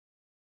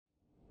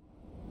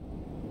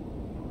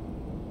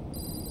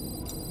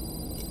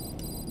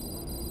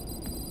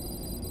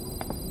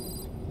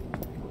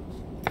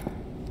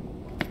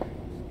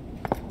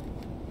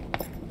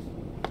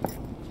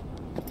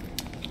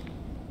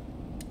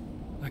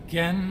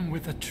Again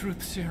with the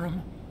truth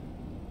serum?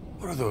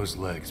 What are those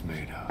legs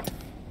made of?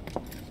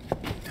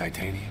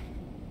 Titanium?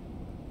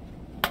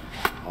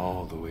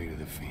 All the way to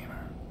the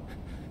femur.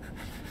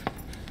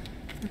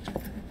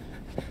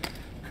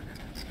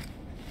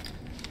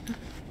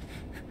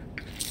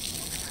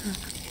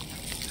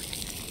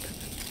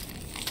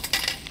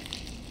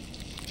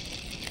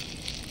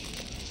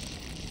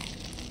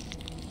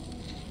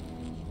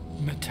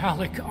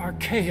 Metallic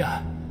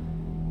archaea.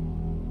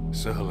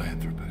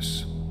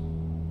 Sahelanthropus.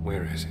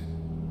 Where is it?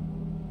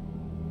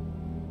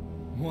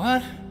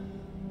 What?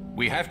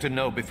 We have to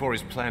know before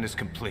his plan is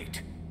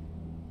complete.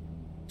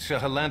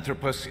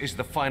 Sahelanthropus is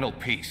the final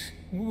piece.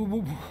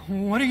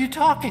 What are you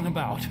talking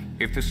about?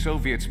 If the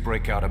Soviets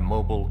break out a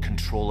mobile,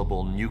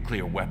 controllable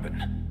nuclear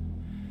weapon,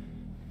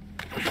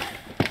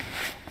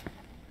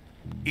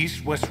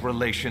 East-West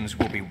relations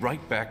will be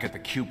right back at the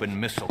Cuban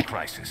Missile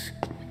Crisis.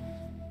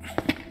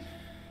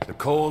 The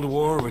Cold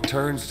War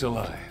returns to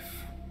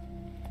life,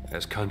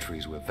 as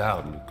countries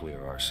without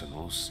nuclear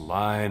arsenals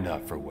line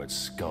up for what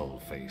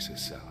Skullface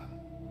is selling.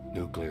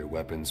 Nuclear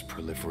weapons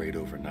proliferate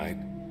overnight,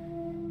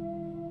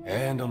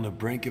 and on the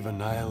brink of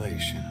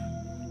annihilation,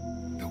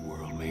 the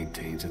world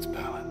maintains its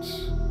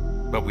balance.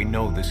 But we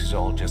know this is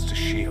all just a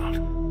shield,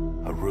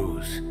 a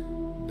ruse.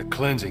 The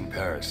cleansing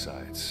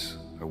parasites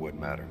are what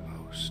matter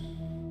most.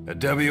 A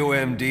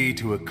WMD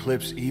to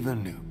eclipse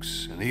even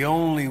nukes, and the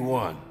only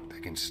one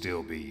that can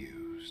still be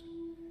used.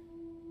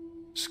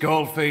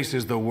 Skullface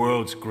is the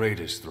world's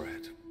greatest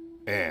threat,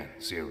 and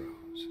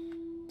Zero's.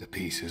 The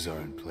pieces are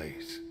in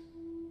place.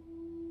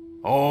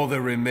 All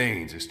that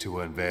remains is to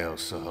unveil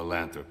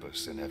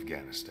Sahelanthropus in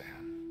Afghanistan.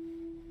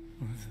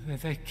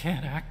 They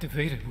can't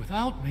activate it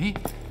without me.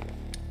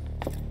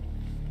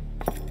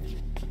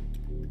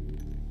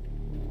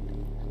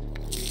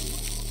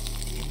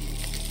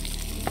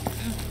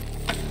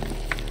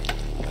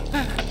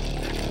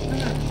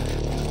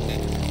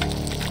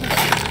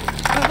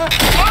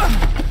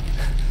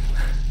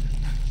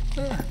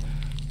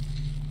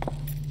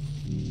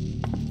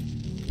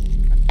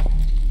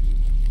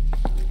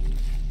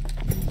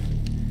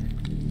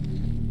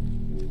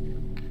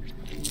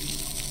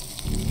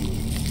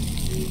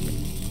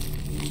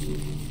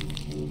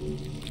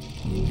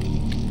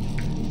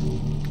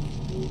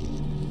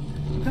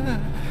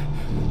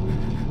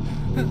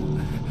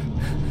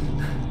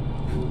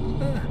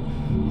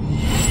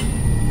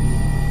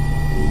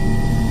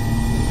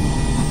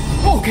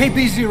 Okay,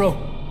 B-Zero.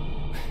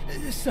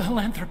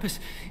 Sahelanthropus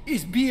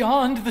is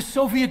beyond the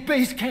Soviet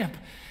base camp,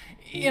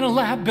 in a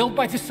lab built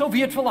by the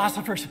Soviet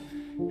philosophers.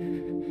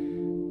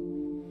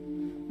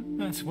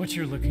 That's what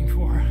you're looking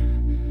for.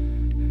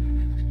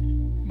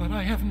 But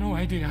I have no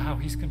idea how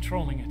he's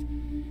controlling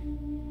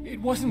it.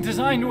 It wasn't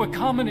designed to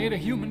accommodate a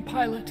human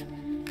pilot.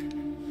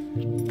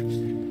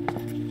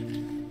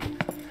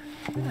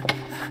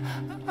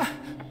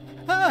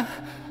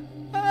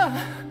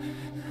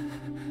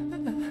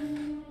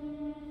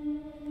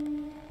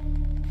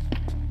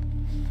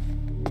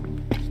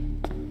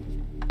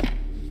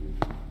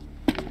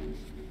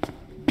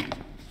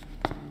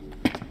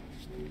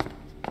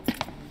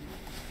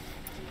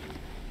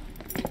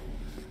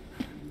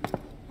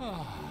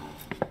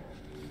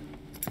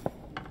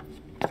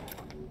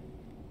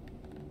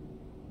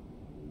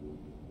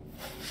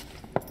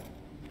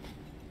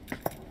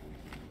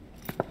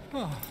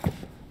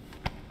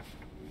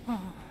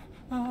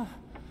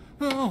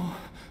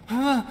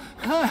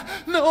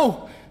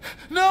 No!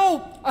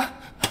 No!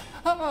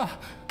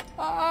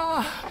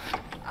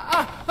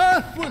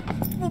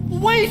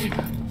 Wait!